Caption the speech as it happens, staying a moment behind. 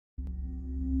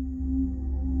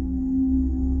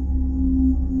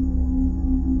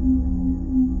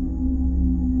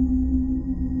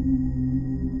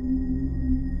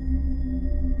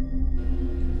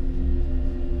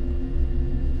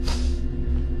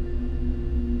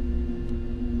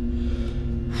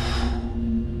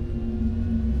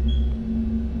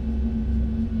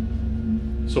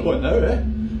So what now, eh?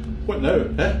 What now,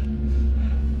 eh?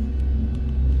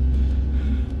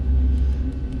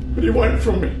 What do you want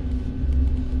from me?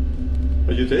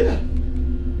 Are you there?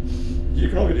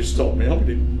 You're not going to stop me. I'm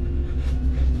going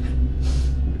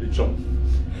to jump.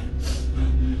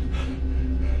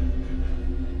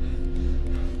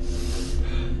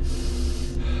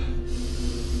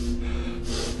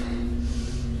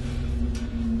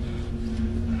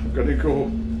 I'm going to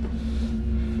go.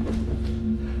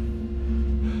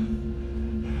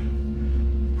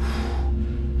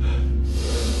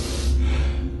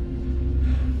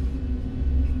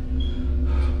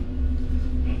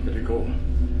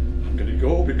 I'm gonna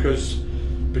go because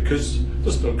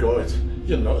there's no God.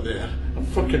 You're not there. I'm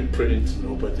fucking praying to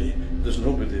nobody. There's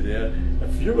nobody there.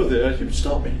 If you were there, you would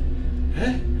stop me.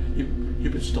 Eh? You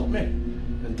would stop me.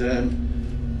 And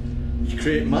you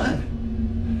create man.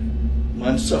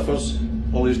 Man suffers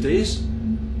all his days.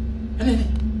 And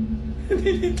then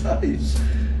he dies.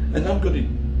 And I'm gonna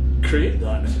create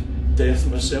that death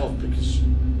myself because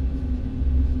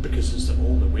it's the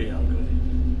only way I'm gonna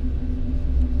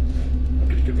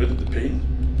get rid of the pain,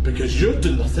 because you're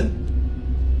doing nothing.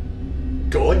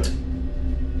 God.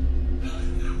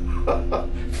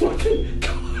 Fucking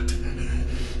God.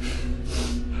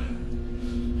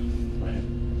 Right.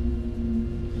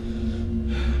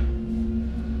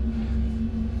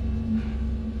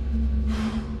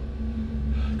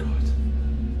 God,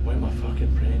 why am I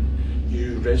fucking praying?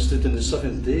 You rested in the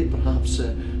seventh day, perhaps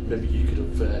maybe you could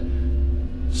have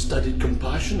studied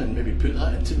compassion and maybe put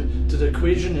that into the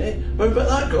equation, eh? How about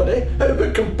that, God, eh? How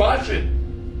about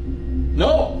compassion?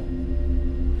 No!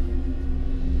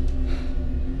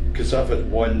 Because I've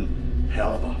had one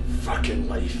hell of a fucking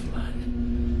life, man.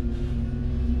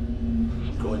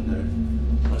 I'm going now.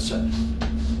 That's it.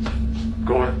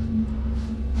 Going.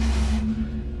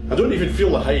 I don't even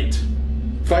feel the height.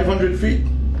 500 feet.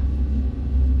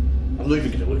 I'm not even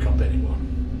going to look up anymore.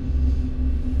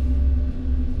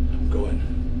 I'm going.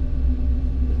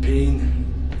 Pain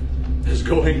is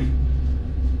going.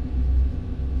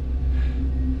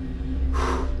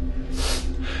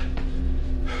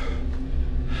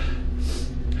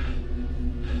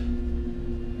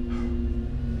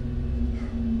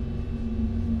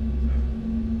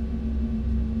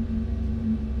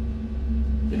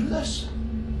 You know this?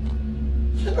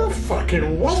 You're not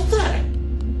fucking worth it.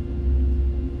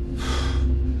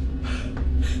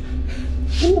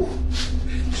 Ooh,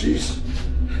 jeez.